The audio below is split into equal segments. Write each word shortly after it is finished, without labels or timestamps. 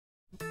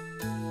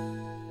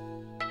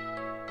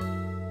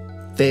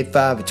Fave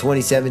Five of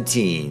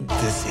 2017.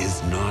 This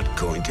is not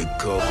going to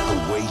go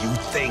the way you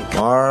think.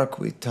 Mark,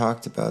 we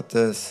talked about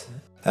this.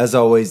 As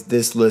always,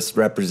 this list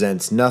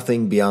represents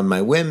nothing beyond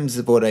my whims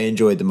of what I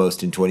enjoyed the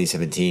most in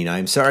 2017.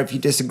 I'm sorry if you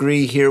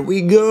disagree. Here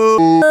we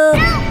go.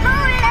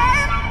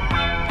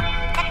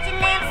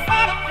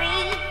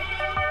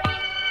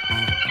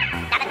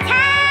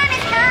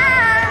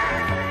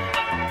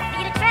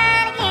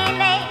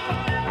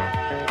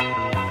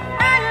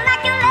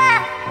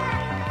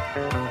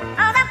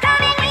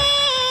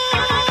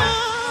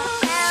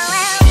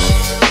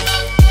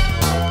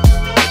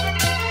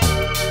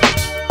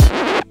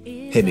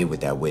 Hit me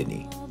with that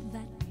Whitney.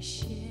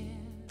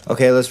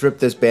 Okay, let's rip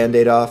this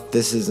band-aid off.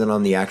 This isn't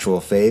on the actual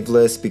fave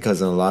list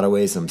because in a lot of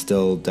ways I'm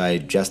still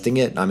digesting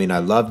it. I mean, I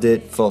loved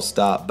it, full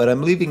stop, but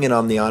I'm leaving it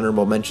on the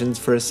honorable mentions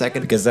for a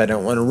second because I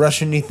don't want to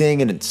rush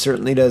anything, and it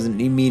certainly doesn't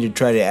need me to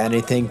try to add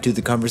anything to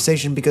the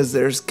conversation because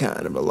there's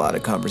kind of a lot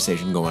of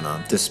conversation going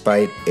on.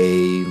 Despite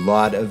a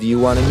lot of you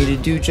wanting me to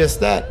do just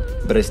that,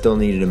 but I still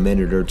needed a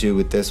minute or two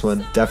with this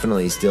one.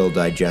 Definitely still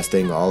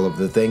digesting all of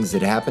the things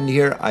that happened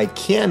here. I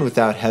can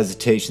without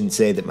hesitation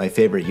say that my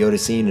favorite Yoda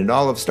scene in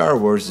all of Star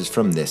Wars is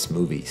from this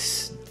movie.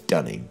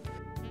 Stunning.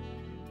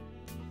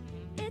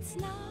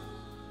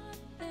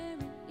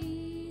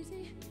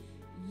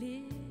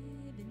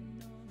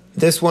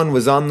 This one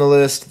was on the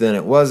list, then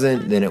it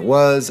wasn't, then it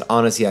was.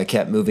 Honestly, I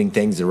kept moving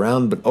things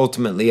around, but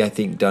ultimately I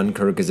think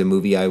Dunkirk is a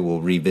movie I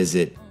will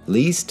revisit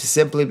least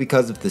simply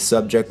because of the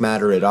subject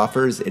matter it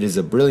offers. It is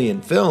a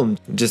brilliant film,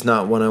 just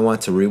not one I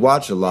want to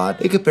rewatch a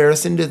lot in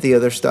comparison to the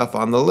other stuff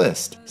on the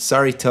list.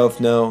 Sorry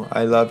Tofno,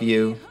 I love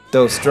you.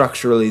 Though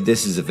structurally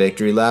this is a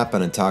victory lap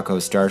on a taco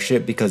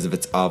starship because of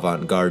its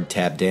avant-garde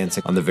tap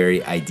dancing on the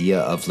very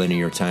idea of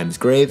linear time's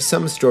grave.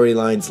 Some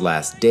storylines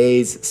last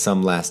days,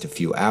 some last a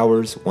few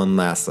hours, one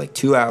lasts like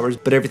 2 hours,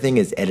 but everything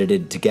is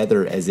edited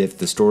together as if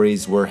the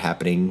stories were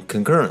happening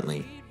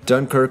concurrently.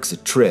 Dunkirk's a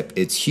trip.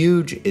 It's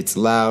huge, it's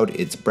loud,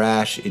 it's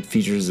brash, it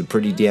features a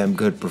pretty damn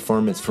good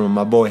performance from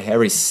my boy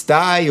Harry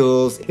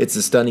Styles. It's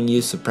a stunning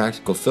use of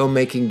practical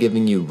filmmaking,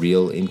 giving you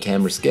real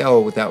in-camera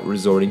scale without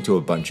resorting to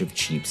a bunch of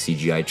cheap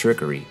CGI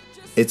trickery.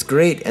 It's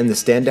great, and the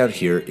standout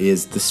here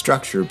is the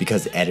structure,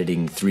 because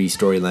editing 3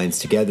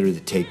 storylines together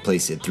that take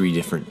place at 3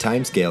 different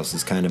timescales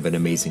is kind of an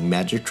amazing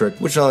magic trick,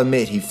 which I'll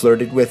admit he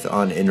flirted with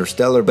on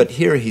Interstellar, but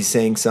here he's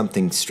saying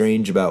something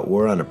strange about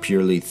war on a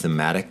purely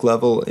thematic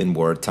level, and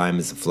wartime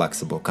is a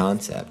flexible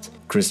concept.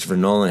 Christopher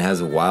Nolan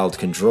has a wild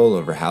control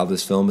over how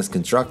this film is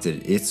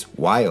constructed. It's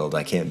wild,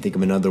 I can't think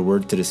of another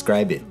word to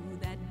describe it.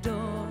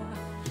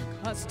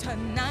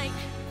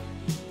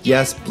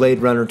 Yes, Blade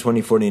Runner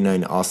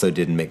 2049 also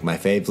didn't make my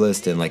fave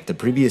list, and like the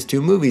previous 2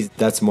 movies,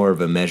 that's more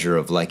of a measure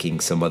of liking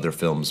some other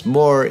films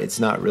more. It's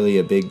not really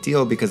a big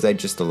deal because I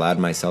just allowed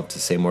myself to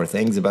say more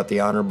things about the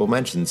honorable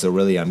mentions, so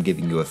really I'm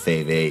giving you a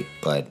fave 8,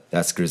 but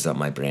that screws up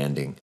my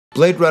branding.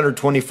 Blade Runner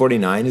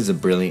 2049 is a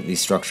brilliantly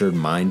structured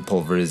mind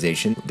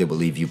pulverization that will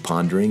leave you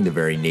pondering the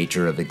very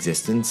nature of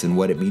existence and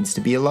what it means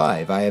to be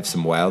alive. I have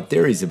some wild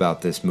theories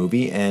about this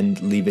movie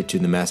and leave it to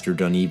the master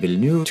Denis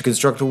Villeneuve to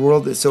construct a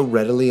world that so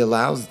readily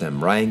allows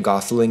them. Ryan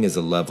Gosling is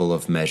a level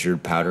of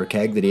measured powder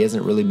keg that he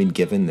hasn't really been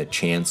given the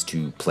chance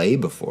to play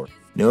before.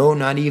 No,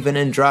 not even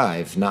in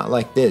Drive, not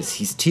like this.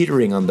 He's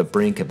teetering on the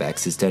brink of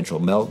existential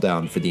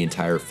meltdown for the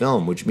entire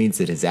film, which means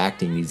that his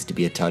acting needs to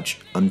be a touch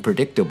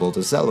unpredictable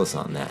to sell us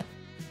on that.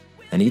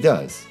 And he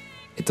does.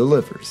 It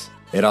delivers.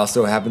 It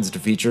also happens to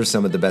feature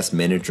some of the best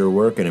miniature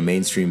work in a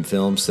mainstream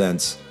film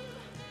since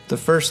the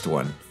first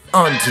one.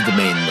 On to the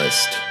main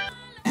list.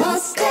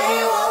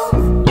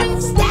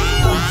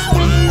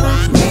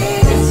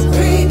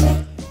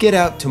 Get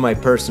Out, to my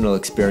personal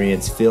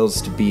experience,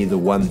 feels to be the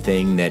one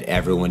thing that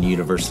everyone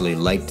universally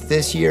liked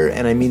this year,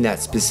 and I mean that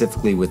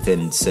specifically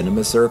within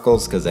cinema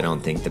circles, because I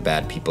don't think the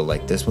bad people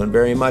like this one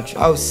very much.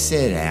 Oh,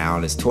 sit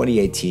down. It's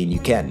 2018. You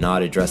can't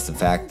not address the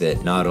fact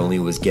that not only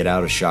was Get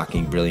Out a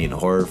shocking, brilliant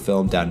horror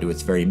film down to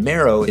its very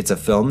marrow, it's a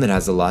film that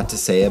has a lot to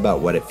say about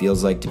what it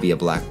feels like to be a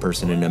black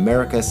person in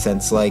America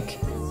since, like,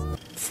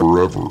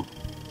 forever.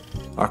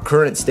 Our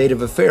current state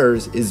of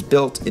affairs is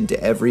built into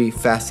every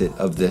facet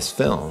of this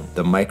film.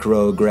 The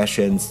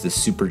microaggressions, the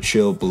super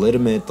chill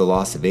belittlement, the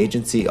loss of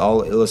agency,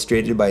 all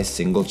illustrated by a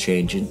single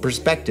change in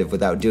perspective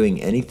without doing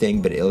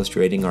anything but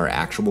illustrating our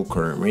actual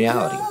current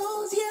reality.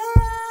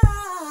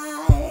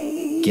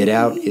 Get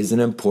Out is an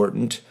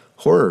important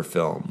horror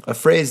film, a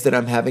phrase that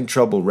I'm having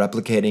trouble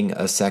replicating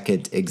a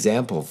second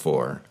example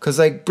for. Cause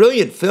like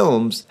brilliant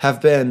films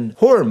have been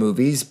horror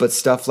movies, but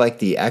stuff like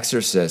The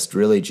Exorcist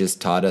really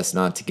just taught us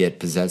not to get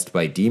possessed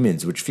by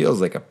demons, which feels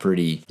like a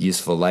pretty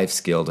useful life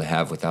skill to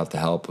have without the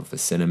help of a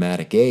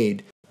cinematic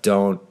aid.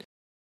 Don't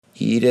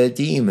eat a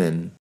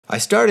demon. I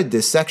started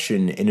this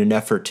section in an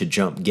effort to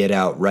jump Get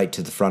Out right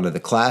to the front of the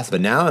class, but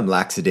now I'm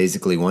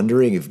lackadaisically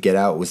wondering if Get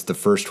Out was the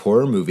first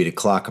horror movie to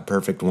clock a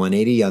perfect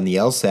 180 on the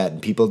LSAT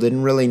and people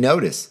didn't really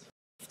notice.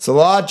 It's a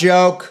law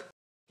joke.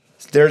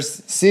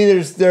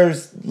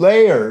 There's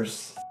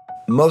layers.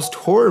 Most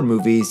horror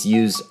movies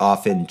use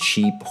often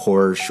cheap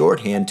horror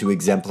shorthand to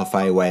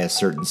exemplify why a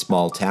certain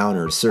small town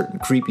or a certain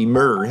creepy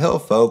murder hill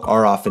folk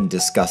are often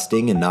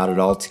disgusting and not at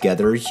all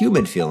together a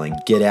human feeling.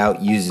 Get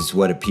Out uses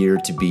what appear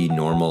to be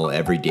normal,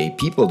 everyday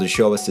people to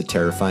show us a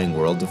terrifying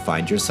world to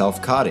find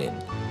yourself caught in.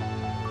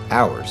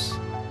 Ours.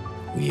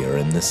 We are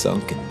in the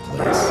sunken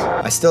place.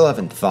 I still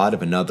haven't thought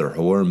of another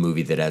horror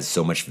movie that has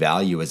so much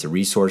value as a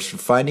resource for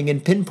finding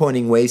and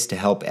pinpointing ways to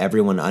help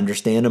everyone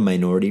understand a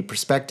minority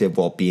perspective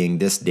while being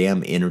this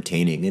damn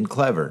entertaining and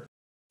clever.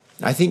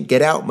 I think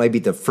Get Out might be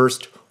the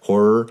first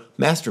horror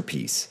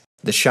masterpiece.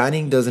 The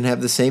Shining doesn't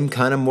have the same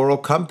kind of moral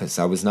compass.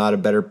 I was not a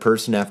better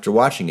person after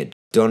watching it.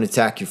 Don't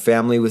attack your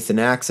family with an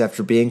axe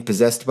after being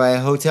possessed by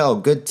a hotel.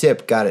 Good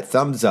tip, got it,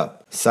 thumbs up.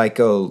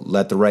 Psycho,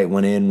 Let the Right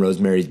One In,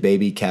 Rosemary's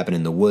Baby, Cabin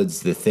in the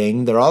Woods, The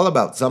Thing. They're all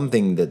about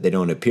something that they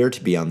don't appear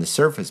to be on the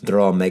surface. They're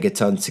all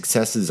megaton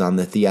successes on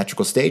the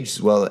theatrical stage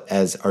as well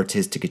as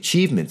artistic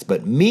achievements,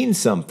 but mean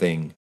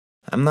something.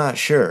 I'm not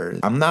sure.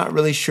 I'm not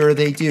really sure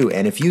they do.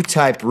 And if you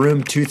type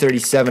room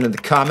 237 in the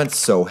comments,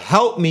 so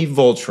help me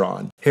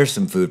Voltron. Here's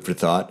some food for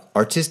thought.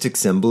 Artistic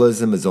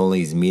symbolism is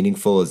only as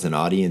meaningful as an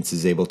audience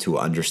is able to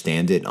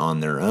understand it on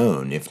their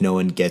own. If no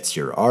one gets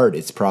your art,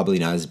 it's probably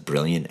not as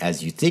brilliant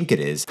as you think it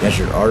is, as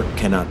your art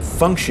cannot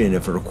function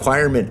if a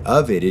requirement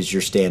of it is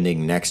you're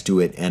standing next to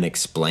it and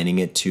explaining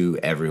it to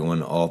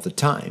everyone all the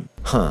time.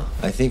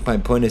 I think my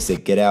point is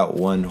that Get Out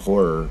won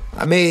horror.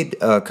 I made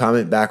a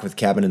comment back with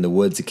Cabin in the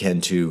Woods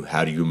akin to,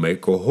 how do you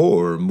make a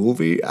horror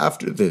movie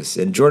after this?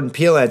 And Jordan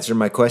Peele answered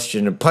my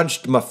question and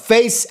punched my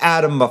face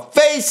out of my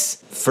face!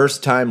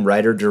 First time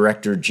writer,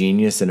 director,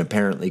 genius, and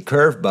apparently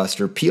curve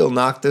buster, Peele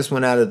knocked this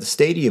one out of the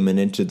stadium and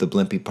into the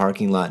Blimpie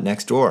parking lot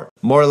next door.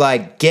 More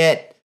like,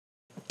 get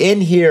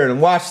in here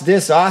and watch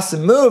this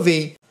awesome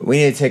movie! We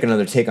need to take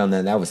another take on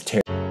that. That was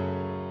terrible.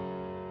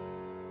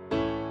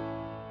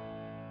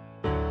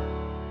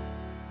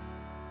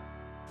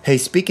 Hey,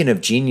 speaking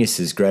of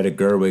geniuses, Greta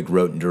Gerwig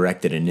wrote and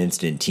directed an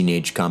instant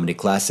teenage comedy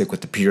classic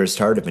with the purest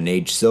heart of an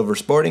aged silver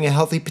sporting a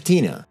healthy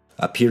patina.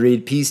 A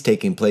period piece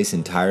taking place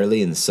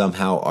entirely in the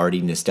somehow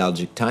arty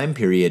nostalgic time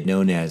period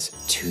known as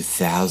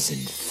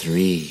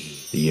 2003.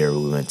 The year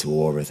we went to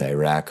war with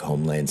Iraq,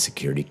 Homeland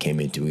Security came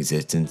into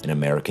existence, and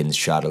Americans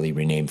shoddily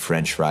renamed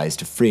French fries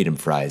to Freedom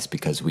Fries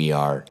because we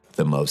are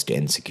the most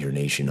insecure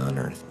nation on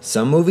earth.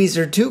 Some movies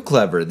are too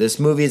clever. This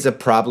movie is a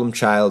problem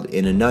child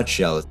in a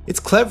nutshell.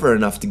 It's clever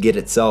enough to get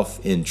itself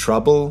in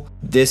trouble.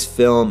 This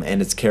film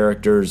and its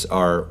characters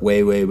are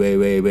way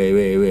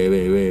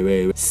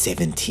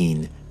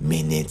 17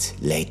 minutes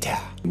later.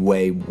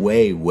 Way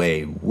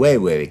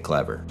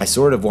clever. I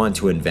sort of want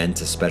to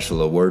invent a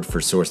special award for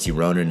Saoirse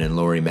Ronan and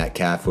Laurie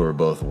Metcalf, who are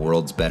both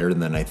worlds better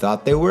than I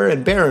thought they were,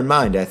 and bear in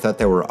mind, I thought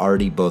they were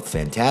already both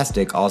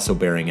fantastic, also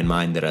bearing in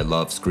mind that I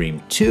love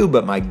Scream 2,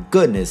 but my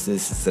goodness,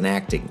 this is an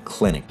acting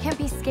clinic. Can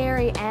be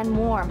scary and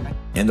warm.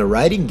 And the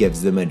writing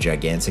gives them a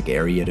gigantic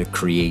area to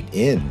create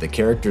in. The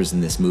characters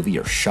in this movie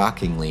are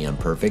shockingly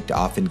imperfect,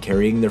 often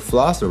carrying their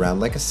flaws around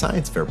like a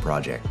science fair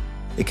project.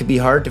 It can be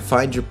hard to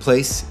find your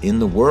place in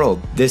the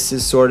world. This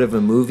is sort of a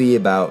movie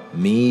about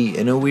me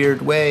in a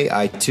weird way.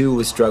 I too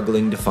was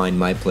struggling to find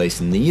my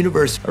place in the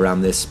universe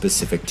around this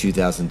specific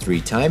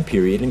 2003 time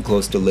period and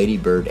close to Lady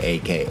Bird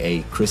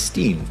aka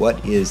Christine.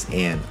 What is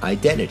an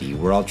identity?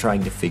 We're all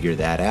trying to figure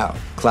that out.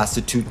 Class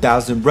of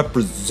 2000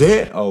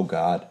 represent! Oh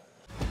god.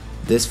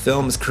 This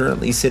film is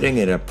currently sitting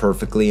at a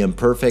perfectly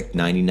imperfect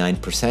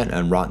 99%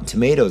 on Rotten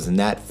Tomatoes, and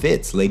that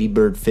fits. Lady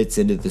Bird fits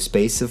into the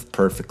space of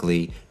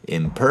perfectly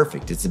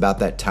imperfect. It's about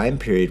that time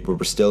period where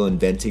we're still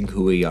inventing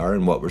who we are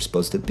and what we're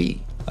supposed to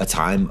be. A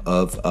time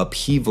of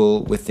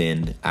upheaval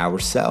within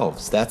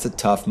ourselves. That's a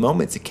tough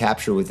moment to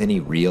capture with any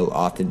real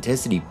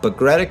authenticity, but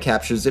Greta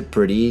captures it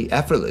pretty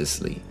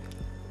effortlessly.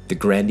 The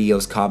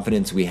grandiose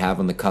confidence we have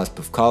on the cusp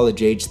of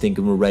college age,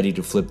 thinking we're ready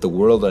to flip the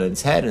world on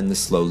its head, and the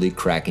slowly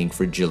cracking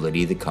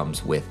fragility that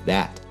comes with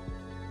that.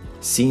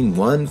 Scene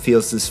 1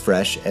 feels as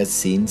fresh as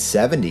scene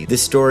 70.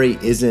 This story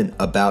isn't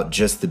about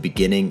just the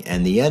beginning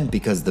and the end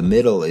because the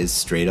middle is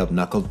straight up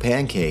knuckled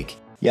pancake.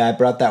 Yeah, I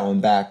brought that one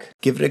back.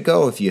 Give it a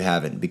go if you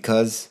haven't,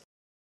 because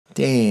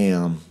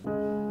damn.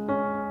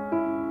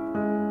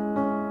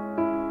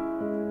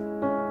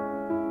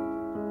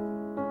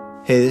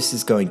 Hey, this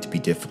is going to be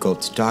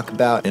difficult to talk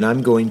about, and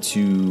I'm going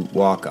to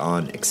walk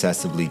on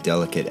excessively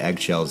delicate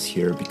eggshells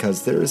here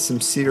because there is some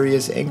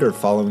serious anger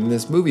following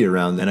this movie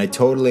around, and I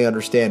totally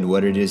understand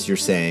what it is you're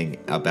saying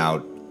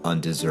about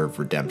undeserved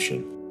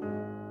redemption.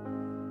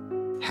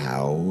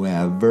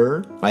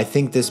 However, I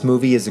think this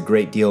movie is a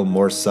great deal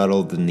more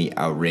subtle than the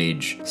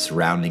outrage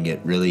surrounding it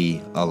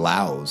really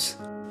allows,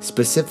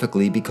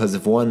 specifically because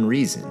of one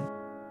reason.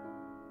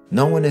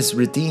 No one is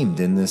redeemed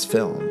in this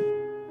film.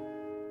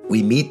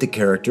 We meet the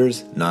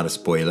characters, not a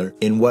spoiler,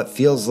 in what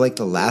feels like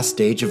the last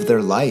stage of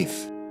their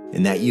life,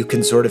 in that you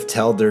can sort of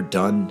tell they're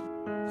done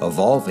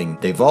evolving.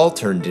 They've all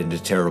turned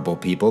into terrible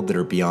people that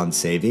are beyond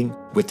saving.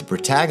 With the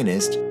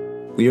protagonist,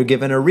 we are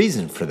given a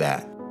reason for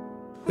that.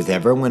 With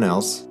everyone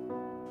else,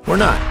 we're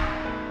not.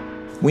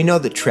 We know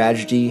that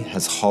tragedy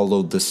has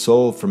hollowed the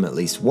soul from at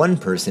least one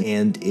person,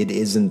 and it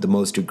isn't the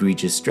most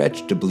egregious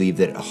stretch to believe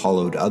that it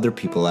hollowed other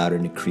people out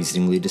in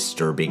increasingly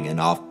disturbing and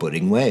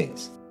off-putting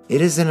ways.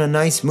 It isn't a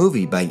nice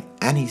movie by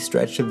any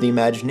stretch of the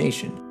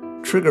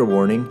imagination. Trigger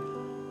warning,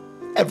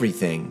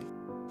 everything.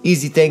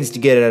 Easy things to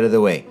get out of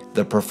the way.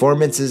 The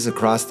performances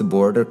across the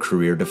board are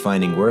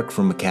career-defining work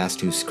from a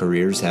cast whose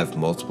careers have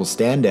multiple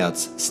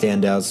standouts.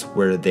 Standouts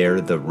where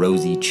they're the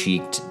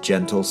rosy-cheeked,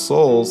 gentle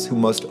souls who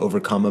must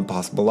overcome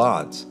impossible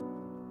odds.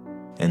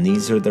 And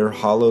these are their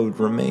hollowed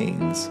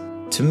remains.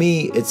 To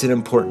me, it's an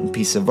important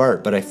piece of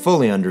art, but I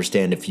fully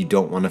understand if you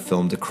don't want a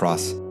film to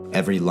cross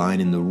every line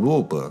in the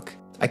rule book.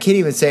 I can't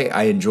even say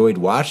I enjoyed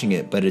watching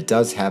it, but it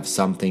does have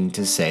something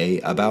to say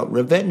about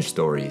revenge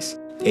stories,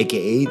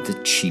 aka the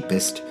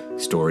cheapest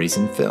stories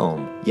in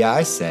film. Yeah,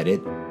 I said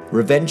it.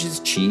 Revenge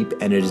is cheap,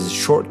 and it is a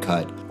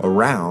shortcut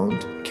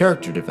around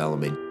character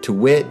development. To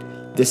wit,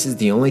 this is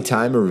the only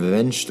time a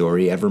revenge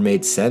story ever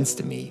made sense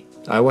to me.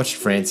 I watched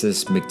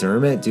Frances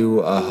McDermott do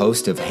a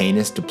host of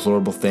heinous,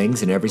 deplorable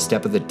things, and every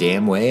step of the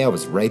damn way I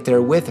was right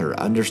there with her,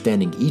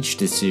 understanding each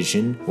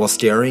decision while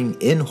staring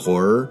in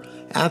horror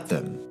at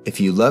them. If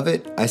you love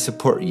it, I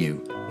support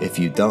you. If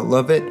you don't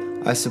love it,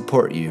 I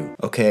support you.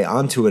 Okay,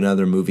 on to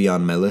another movie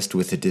on my list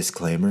with a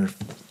disclaimer.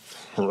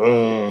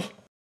 Cause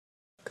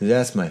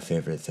that's my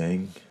favorite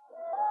thing.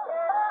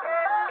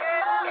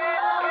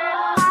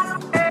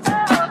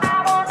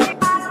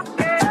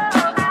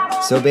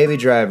 So Baby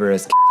Driver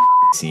has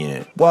in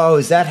it. Whoa,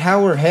 is that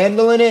how we're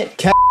handling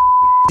it?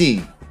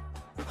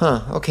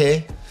 Huh,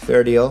 okay.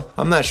 Fair deal.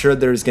 I'm not sure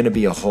there's gonna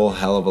be a whole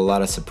hell of a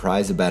lot of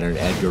surprise about an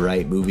Edgar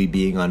Wright movie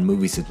being on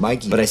Movies with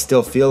Mikey, but I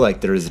still feel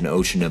like there is an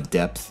ocean of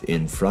depth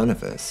in front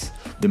of us.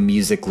 The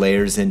music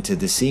layers into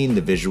the scene,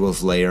 the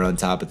visuals layer on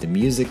top of the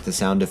music, the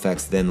sound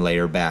effects then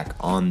layer back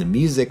on the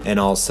music, and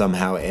all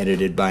somehow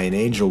edited by an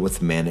angel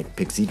with manic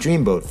pixie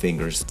dreamboat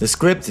fingers. The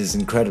script is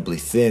incredibly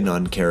thin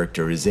on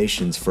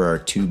characterizations for our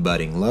two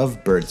budding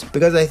lovebirds,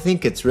 because I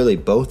think it's really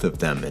both of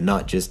them and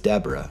not just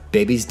Deborah.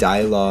 Baby's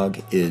dialogue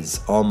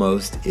is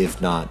almost,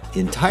 if not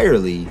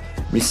entirely,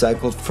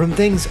 recycled from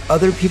things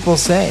other people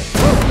say.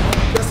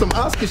 That's some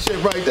Oscar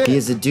shit right there. He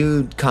is a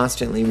dude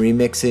constantly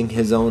remixing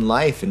his own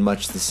life in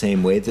much the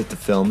same way that the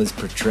film is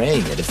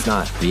portraying it. It's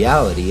not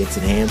reality, it's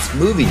enhanced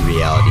movie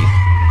reality.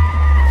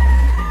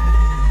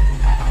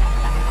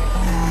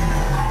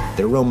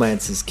 Their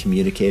romance is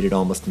communicated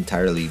almost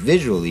entirely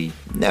visually,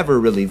 never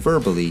really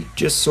verbally,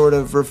 just sort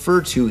of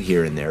referred to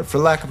here and there. For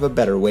lack of a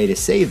better way to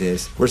say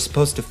this, we're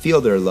supposed to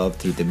feel their love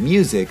through the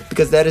music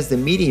because that is the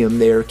medium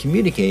they are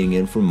communicating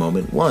in from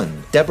moment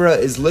one. Deborah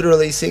is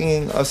literally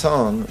singing a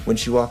song when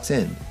she walks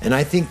in. And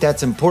I think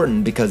that's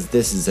important because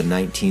this is a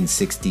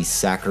 1960s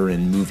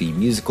saccharine movie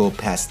musical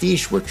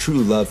pastiche where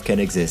true love can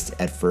exist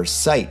at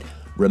first sight,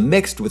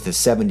 remixed with a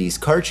 70s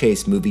car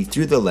chase movie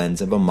through the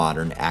lens of a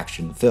modern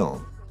action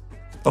film.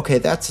 Okay,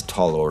 that's a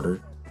tall order.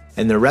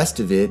 And the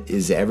rest of it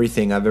is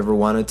everything I've ever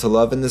wanted to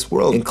love in this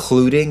world,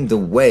 including the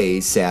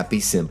way sappy,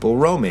 simple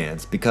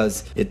romance,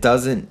 because it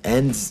doesn't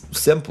end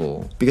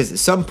simple. Because at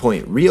some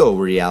point, real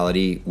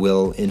reality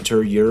will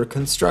enter your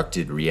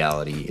constructed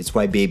reality. It's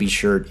why Baby's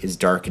shirt is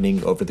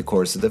darkening over the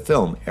course of the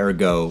film,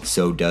 ergo,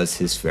 so does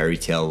his fairy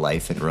tale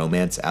life and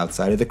romance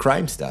outside of the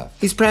crime stuff.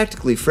 He's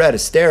practically Fred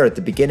Astaire at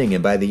the beginning,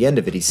 and by the end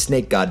of it, he's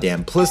Snake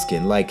Goddamn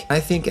Plissken. Like, I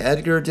think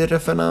Edgar did a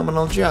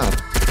phenomenal job.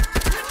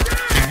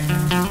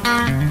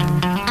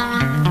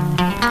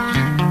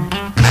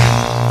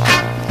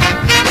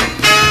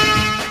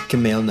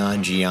 Kumail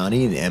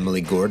Nanjiani and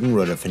Emily Gordon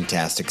wrote a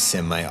fantastic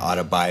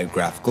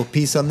semi-autobiographical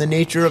piece on the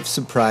nature of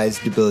surprise,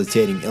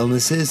 debilitating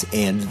illnesses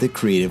and the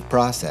creative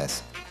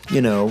process.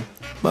 You know,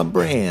 my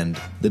brand.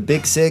 The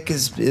Big Sick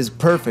is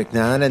perfect.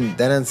 Nah, that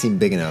doesn't seem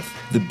big enough.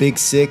 The Big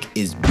Sick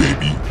is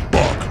Baby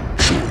Bok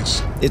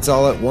Choice. It's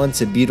all at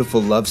once a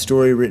beautiful love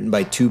story written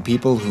by two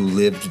people who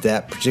lived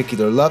that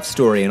particular love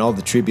story and all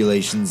the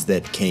tribulations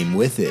that came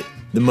with it.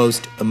 The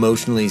most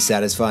emotionally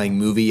satisfying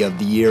movie of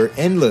the year,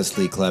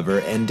 endlessly clever,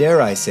 and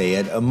dare I say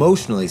it,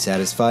 emotionally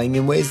satisfying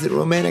in ways that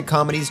romantic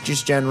comedies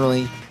just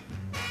generally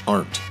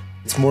aren't.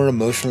 It's more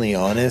emotionally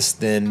honest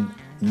than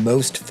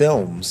most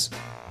films.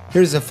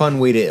 Here's a fun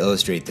way to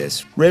illustrate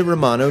this. Ray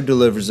Romano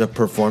delivers a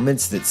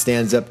performance that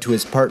stands up to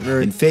his partner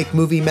in fake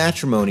movie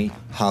Matrimony,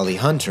 Holly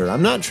Hunter.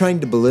 I'm not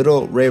trying to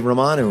belittle Ray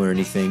Romano or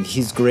anything.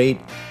 He's great,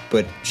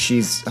 but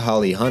she's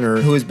Holly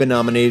Hunter, who has been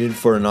nominated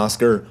for an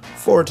Oscar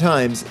 4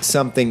 times,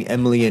 something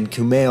Emily and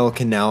Kumail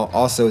can now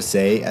also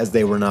say as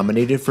they were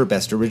nominated for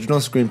Best Original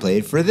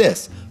Screenplay for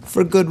this.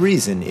 For good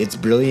reason. It's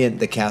brilliant,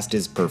 the cast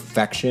is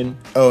perfection.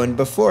 Oh, and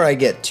before I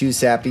get too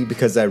sappy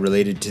because I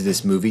related to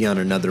this movie on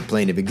another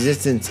plane of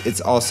existence, it's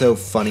also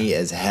funny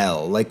as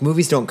hell. Like,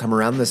 movies don't come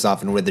around this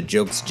often where the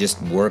jokes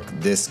just work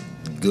this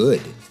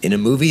good. In a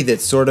movie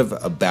that's sort of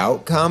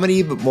about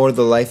comedy, but more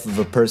the life of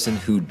a person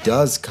who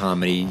does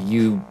comedy,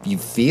 you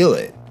feel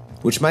it.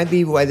 which might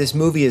be why this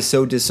movie is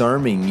so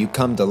disarming. You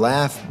come to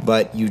laugh,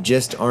 but you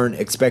just aren't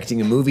expecting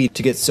a movie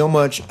to get so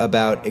much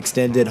about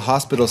extended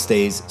hospital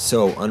stays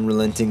so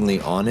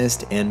unrelentingly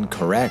honest and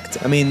correct.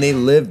 I mean, they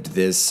lived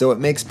this, so it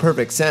makes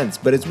perfect sense,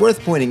 but it's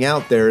worth pointing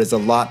out there is a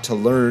lot to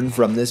learn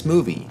from this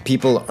movie.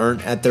 People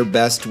aren't at their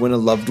best when a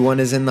loved one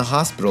is in the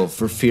hospital.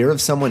 For fear of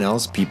someone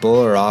else, people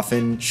are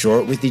often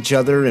short with each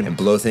other and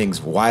blow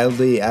things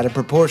wildly out of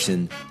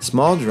proportion.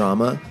 Small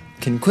drama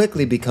can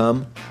quickly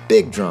become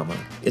big drama.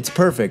 It's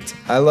perfect.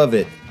 I love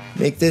it.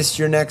 Make this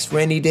your next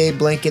rainy day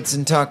blankets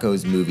and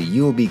tacos movie.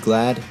 You will be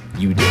glad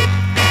you did.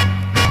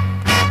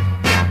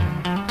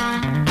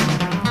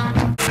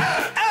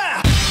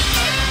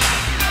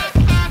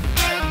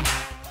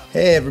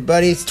 Hey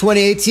everybody, it's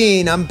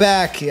 2018. I'm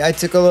back. I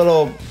took a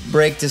little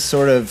break to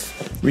sort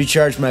of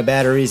recharge my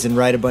batteries and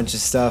write a bunch of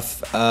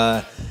stuff.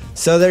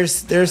 So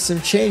there's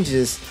some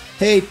changes.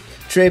 Hey,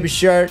 Trey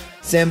Bishart,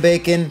 Sam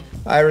Bacon,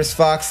 Iris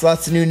Fox,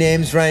 lots of new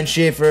names. Ryan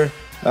Schaefer,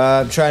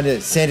 I'm trying to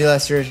Sandy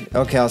Lester.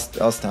 Okay, I'll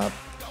stop.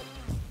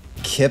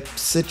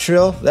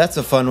 Kipsitril, that's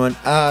a fun one.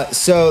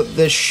 So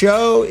the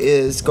show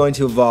is going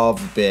to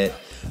evolve a bit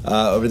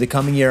over the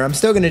coming year. I'm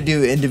still going to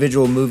do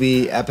individual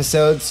movie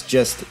episodes,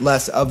 just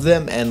less of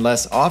them and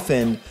less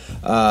often.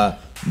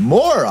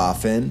 More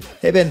often.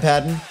 Hey Ben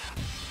Patton,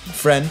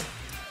 friend.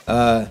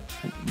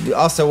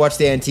 Also watch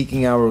the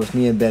Antiquing Hour with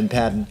me and Ben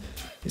Patton.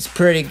 It's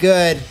pretty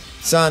good.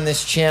 It's on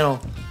this channel.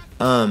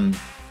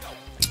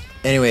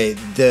 Anyway,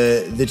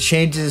 the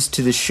changes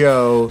to the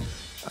show,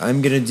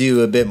 I'm gonna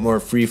do a bit more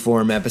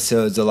freeform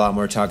episodes, a lot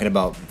more talking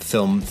about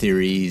film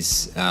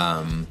theories,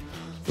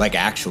 like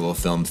actual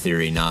film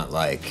theory, not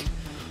like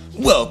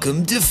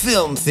welcome to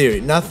film theory.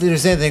 Not that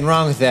there's anything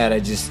wrong with that.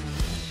 It's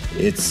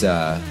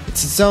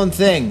its own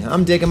thing.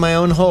 I'm digging my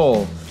own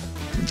hole,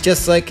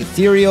 just like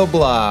Ethereal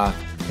Blah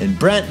and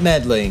Brent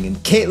Medling and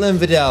Caitlin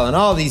Vidal and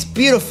all these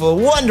beautiful,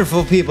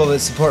 wonderful people that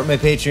support my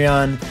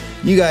Patreon.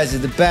 You guys are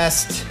the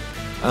best.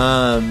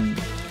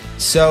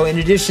 So in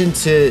addition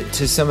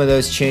to some of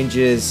those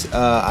changes,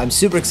 I'm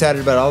super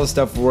excited about all the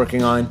stuff we're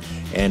working on,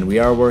 and we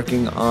are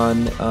working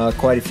on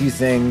quite a few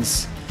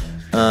things.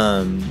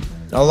 A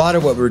lot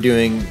of what we're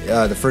doing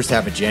the first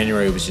half of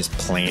January was just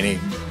planning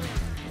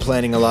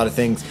a lot of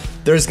things.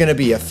 There's going to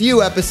be a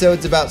few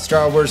episodes about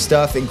Star Wars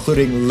stuff,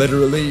 including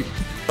literally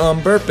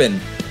burping.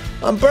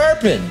 I'm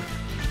burping!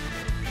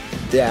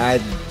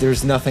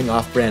 There's nothing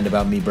off-brand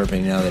about me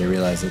burping now that I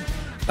realize it.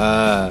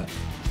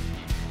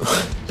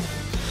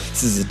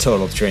 This is a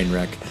total train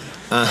wreck.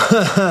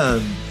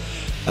 The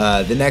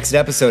next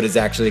episode is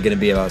actually going to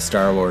be about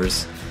Star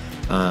Wars.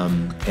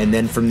 And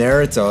then from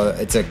there, it's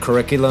a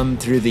curriculum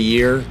through the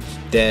year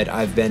that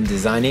I've been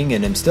designing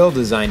and I'm still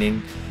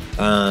designing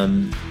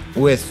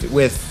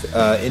with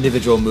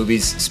individual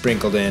movies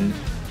sprinkled in.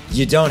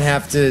 You don't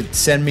have to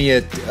send me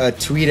a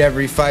tweet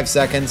every 5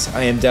 seconds.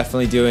 I am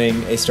definitely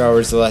doing a Star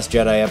Wars The Last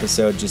Jedi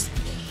episode. Just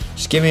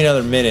give me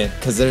another minute,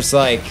 because there's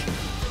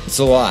it's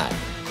a lot.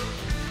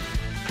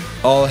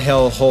 All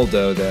hail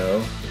Holdo,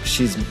 though.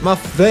 She's my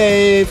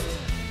fave.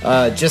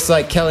 Just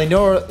like Kelly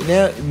Naylor.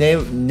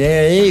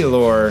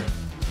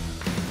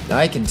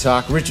 I can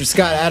talk. Richard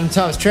Scott, Adam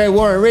Thomas, Trey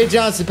Warren, Ray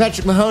Johnson,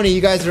 Patrick Mahoney.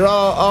 You guys are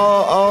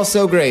all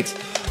so great.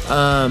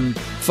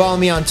 Follow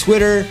me on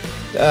Twitter.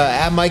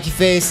 At Mikey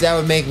Face, that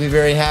would make me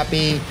very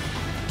happy.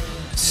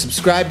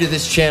 Subscribe to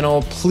this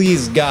channel,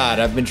 please God.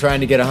 I've been trying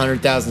to get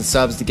 100,000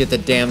 subs to get the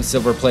damn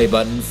silver play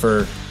button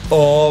for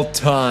all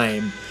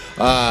time.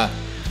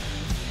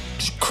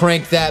 Just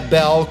crank that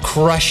bell,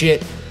 crush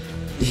it,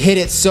 hit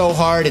it so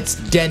hard it's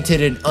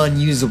dented and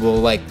unusable,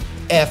 like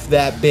F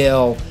that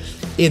bell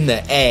in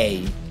the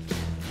A.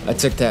 I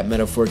took that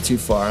metaphor too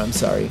far, I'm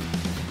sorry.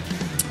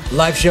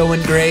 Live show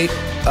went great.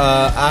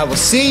 I will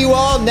see you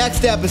all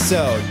next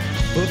episode.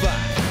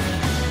 Bye-bye.